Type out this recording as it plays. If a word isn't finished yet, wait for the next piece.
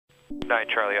Good night,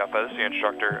 Charlie Alpha. This is the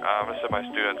instructor. I'm going to send my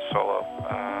students solo.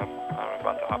 I'm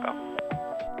about to hop out.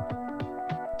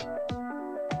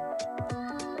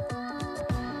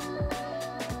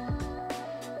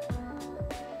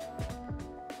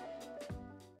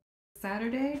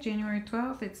 Saturday, January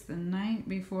 12th. It's the night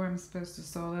before I'm supposed to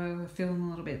solo. Feeling a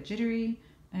little bit jittery.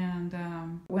 And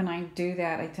when I do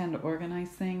that, I tend to organize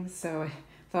things. So I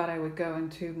thought I would go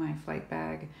into my flight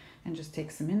bag and just take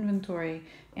some inventory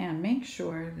and make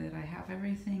sure that I have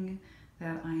everything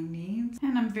that I need.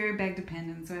 And I'm very bag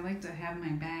dependent, so I like to have my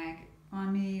bag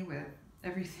on me with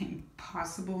everything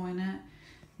possible in it,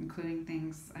 including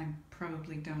things I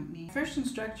probably don't need. First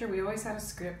instructor, we always had a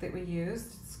script that we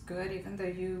used. It's good, even though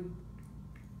you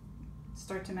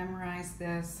start to memorize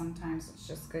this, sometimes it's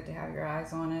just good to have your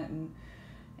eyes on it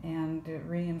and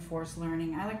reinforce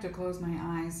learning. I like to close my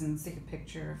eyes and see a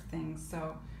picture of things,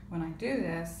 so when I do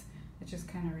this, it just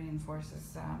kind of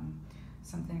reinforces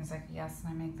some things like, yes,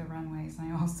 I make the runways.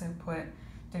 I also put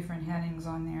different headings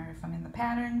on there. If I'm in the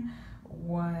pattern,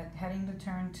 what heading to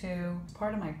turn to.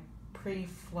 Part of my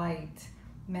pre-flight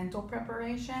mental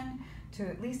preparation to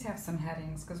at least have some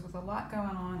headings, because with a lot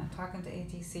going on and talking to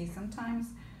ATC, sometimes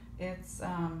it's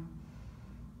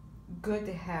good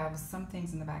to have some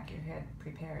things in the back of your head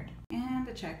prepared. And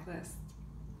a checklist.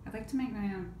 I like to make my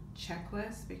own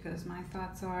checklist because my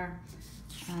thoughts are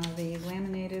the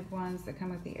laminated ones that come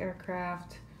with the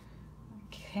aircraft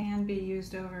can be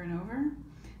used over and over,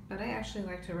 but I actually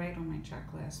like to write on my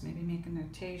checklist, maybe make a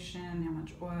notation, how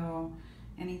much oil,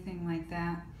 anything like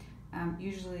that.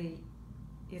 Usually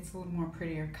it's a little more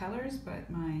prettier colors, but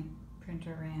my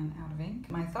printer ran out of ink.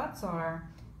 My thoughts are,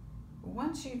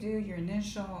 once you do your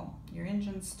initial, your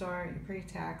engine start, your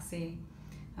pre-taxi,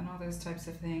 and all those types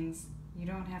of things, you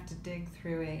don't have to dig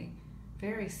through a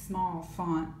very small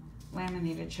font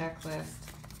laminated checklist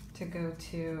to go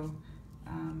to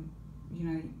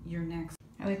your next.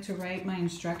 I like to write my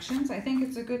instructions. I think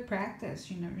it's a good practice.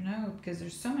 You never know, because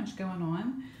there's so much going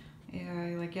on.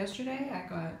 Like yesterday, I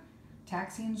got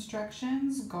taxi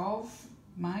instructions, Golf,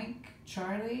 Mike,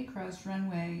 Charlie, cross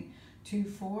runway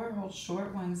 24, hold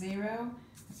short 10.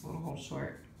 It's a little hold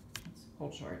short. Let's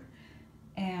hold short.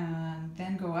 And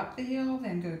then go up the hill,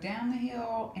 then go down the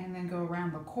hill, and then go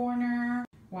around the corner.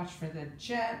 Watch for the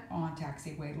jet on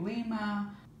taxiway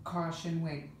Lima. Caution,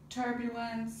 wait,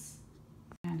 turbulence.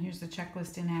 And here's the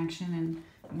checklist in action,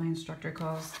 and my instructor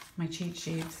calls my cheat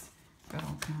sheets. Got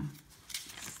all kind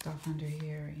of stuff under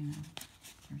here,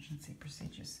 emergency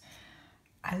procedures.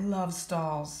 I love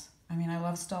stalls. I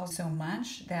love stalls so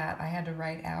much that I had to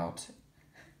write out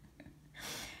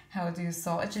how to do a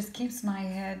stall. It just keeps my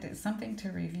head something to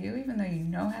review, even though you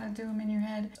know how to do them in your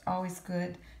head. It's always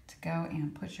good to go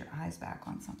and put your eyes back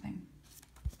on something.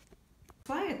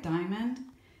 Fly a Diamond,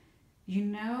 you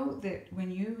know that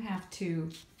when you have to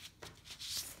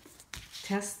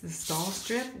test the stall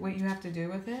strip, what you have to do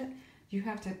with it, you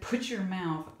have to put your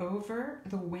mouth over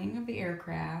the wing of the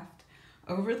aircraft,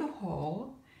 over the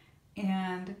hole,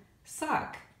 and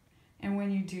suck. And when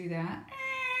you do that,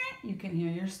 you can hear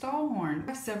your stall horn.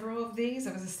 I have several of these.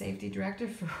 I was a safety director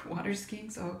for water skiing,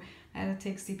 so I had to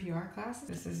take CPR classes.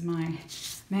 This is my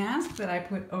mask that I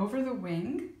put over the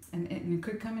wing, and it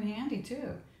could come in handy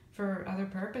too for other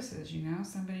purposes.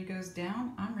 Somebody goes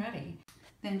down, I'm ready.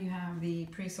 Then you have the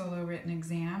pre-solo written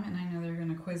exam, and I know they're going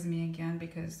to quiz me again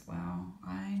because, well,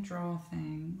 I draw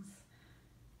things.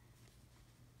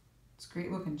 It's a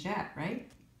great looking jet, right?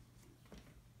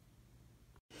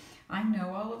 I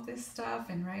know all of this stuff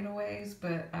and right-of-ways,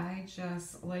 but I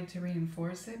just like to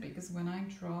reinforce it because when I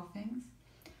draw things,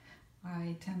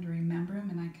 I tend to remember them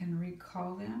and I can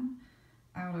recall them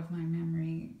out of my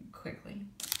memory quickly.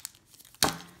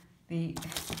 The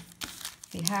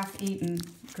half-eaten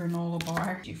granola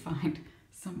bar you find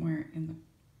somewhere buried in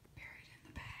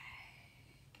the bag.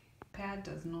 Pad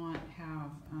does not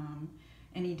have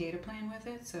any data plan with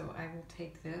it, so I will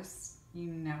take this.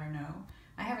 You never know.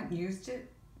 I haven't used it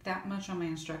that much on my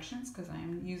instructions because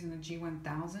I'm using the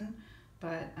G1000,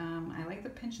 but I like the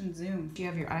pinch and zoom. You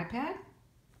have your iPad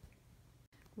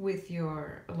with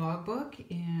your logbook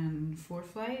in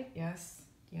ForeFlight.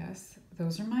 Yes,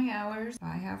 those are my hours.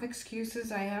 I have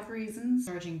excuses, I have reasons.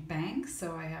 Charging banks,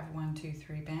 so I have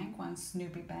 123 bank, one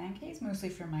Snoopy bank. It's mostly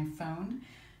for my phone.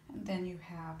 And then you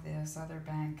have this other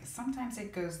bank. Sometimes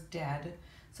it goes dead,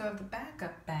 so I have the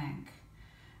backup bank.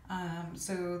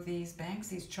 So these banks,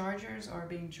 these chargers are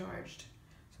being charged.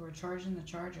 So we're charging the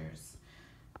chargers.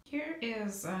 Here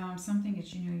is something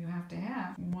that you have to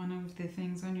have. One of the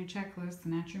things on your checklist,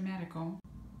 and that's your medical.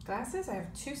 Glasses, I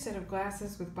have 2 sets of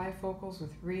glasses with bifocals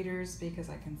with readers because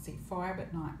I can see far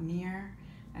but not near.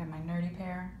 I have my nerdy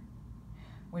pair.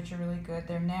 which are really good.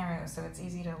 They're narrow, so it's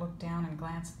easy to look down and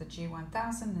glance at the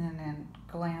G1000 and then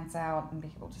glance out and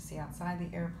be able to see outside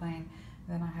the airplane.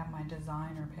 Then I have my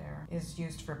designer pair. It's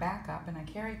used for backup, and I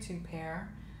carry 2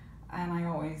 pair, and I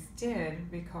always did,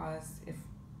 because if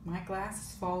my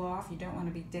glasses fall off, you don't want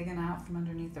to be digging out from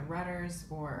underneath the rudders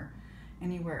or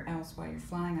anywhere else while you're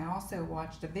flying. I also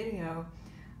watched a video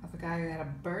of a guy who had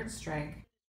a bird strike.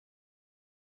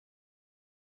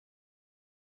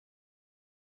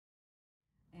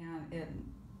 And it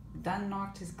done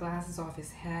knocked his glasses off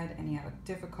his head, and he had a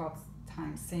difficult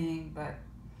time seeing, but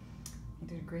he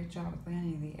did a great job with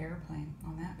landing the airplane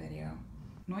on that video.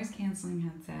 Noise canceling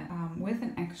headset with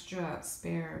an extra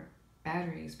spare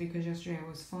batteries, because yesterday I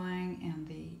was flying and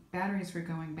the batteries were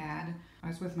going bad. I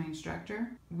was with my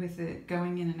instructor. With it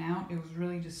going in and out, it was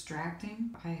really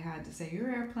distracting. I had to say, "Your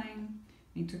airplane."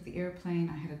 He took the airplane.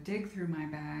 I had to dig through my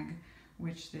bag,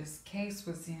 which this case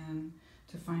was in,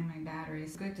 to find my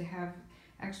batteries. Good to have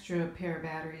extra pair of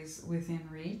batteries within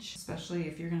reach, especially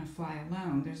if you're going to fly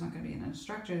alone. There's not going to be an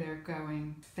instructor there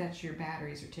going fetch your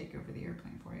batteries or take over the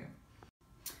airplane for you.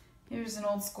 Here's an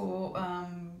old school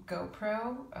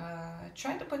GoPro. I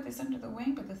tried to put this under the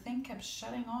wing, but the thing kept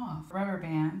shutting off. Rubber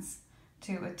bands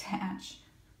to attach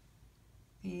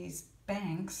these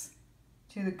banks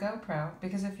to the GoPro,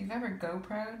 because if you've ever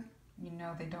GoPro'd, you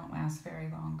know they don't last very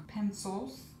long.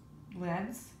 Pencils,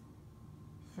 leads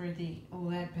for the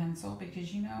lead pencil,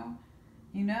 because you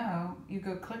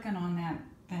go clicking on that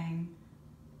thing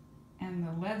and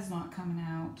the lead's not coming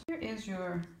out. Here is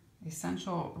your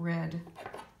essential red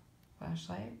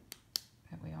flashlight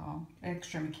that we all,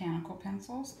 extra mechanical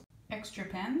pencils, extra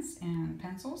pens and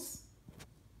pencils,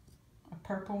 a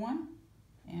purple one,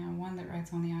 and one that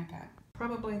writes on the iPad.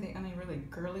 Probably the only really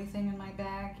girly thing in my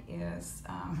bag is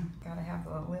gotta have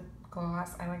the lip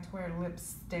gloss. I like to wear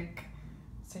lipstick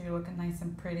so you're looking nice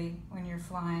and pretty when you're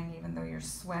flying, even though you're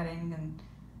sweating and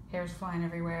hair's flying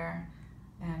everywhere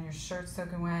and your shirt's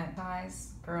soaking wet.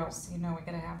 Guys, girls, you know we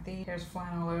gotta have these. Hair's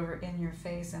flying all over in your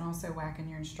face and also whacking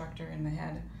your instructor in the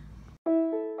head.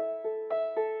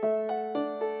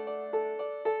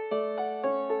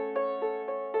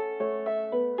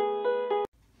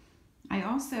 I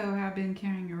also have been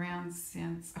carrying around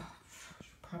since,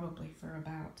 probably for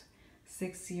about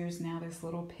 6 years now, this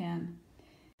little pin.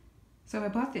 So I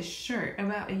bought this shirt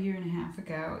about 1.5 years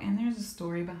ago, and there's a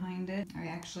story behind it. I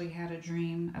actually had a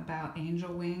dream about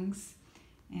angel wings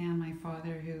and my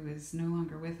father, who is no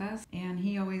longer with us, and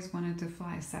he always wanted to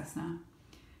fly a Cessna.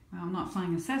 Well, I'm not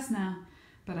flying a Cessna,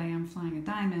 but I am flying a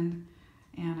Diamond,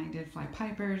 and I did fly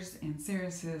Pipers and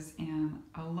Cirruses and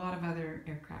a lot of other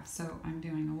aircraft, so I'm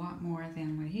doing a lot more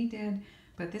than what he did.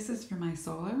 But this is for my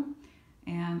solo,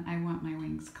 and I want my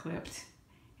wings clipped,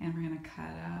 and we're gonna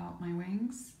cut out my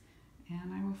wings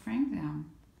and I will frame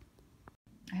them.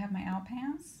 I have my owl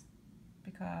pants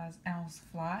because owls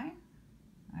fly.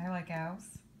 I like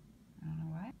owls. I don't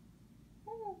know why.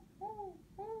 Ooh, ooh,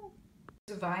 ooh.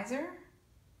 There's a visor.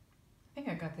 I think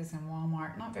I got this in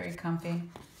Walmart. Not very comfy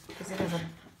because it has a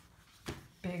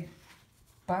big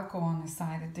buckle on the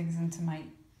side that digs into my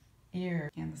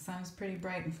ear. And the sun is pretty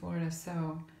bright in Florida,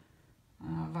 so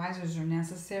visors are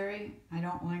necessary. I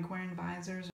don't like wearing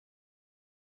visors.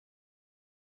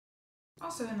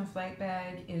 Also in the flight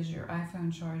bag is your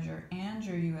iPhone charger and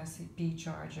your USB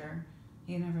charger.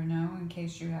 You never know, in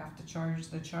case you have to charge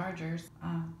the chargers.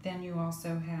 Then you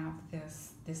also have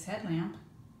this headlamp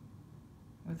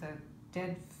with a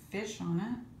dead fish on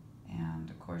it, and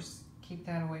of course keep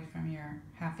that away from your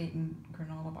half-eaten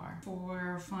granola bar.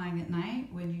 For flying at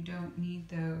night, when you don't need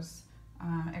those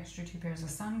extra 2 pairs of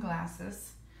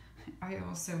sunglasses, I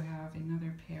also have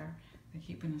another pair I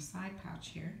keep in a side pouch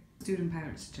here. Student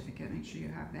pilot certificate, make sure you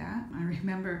have that. I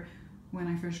remember when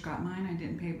I first got mine, I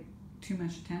didn't pay too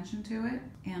much attention to it.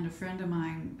 And a friend of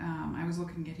mine, I was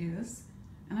looking at his,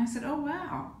 and I said, "Oh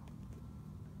wow,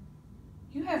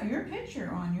 you have your picture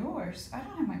on yours. I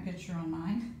don't have my picture on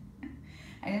mine."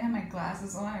 I didn't have my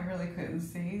glasses on, I really couldn't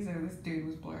see, so this dude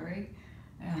was blurry.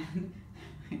 And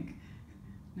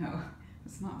no,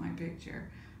 it's not my picture.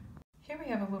 Here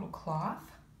we have a little cloth.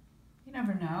 You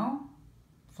never know.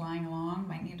 Flying along,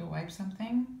 might need to wipe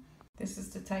something. This is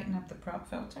to tighten up the prop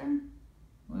filter.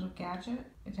 Little gadget.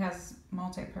 It has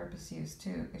multi-purpose use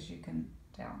too, as you can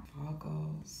tell.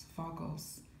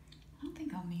 Foggles. I don't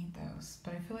think I'll need those,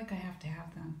 but I feel like I have to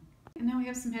have them. And now we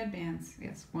have some headbands.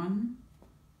 Yes, 1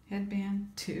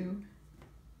 headband, 2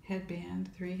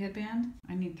 headband, 3 headband.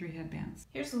 I need 3 headbands.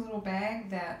 Here's a little bag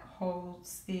that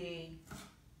holds the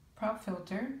prop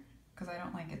filter, because I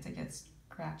don't like it to get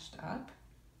scratched up.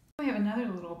 We have another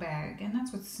little bag, and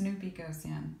that's what Snoopy goes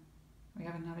in. We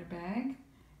have another bag,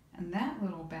 And that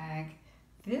little bag,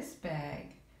 this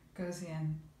bag, goes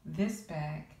in this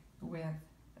bag with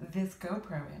this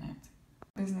GoPro in it.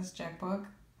 Business checkbook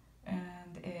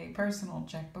and a personal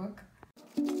checkbook.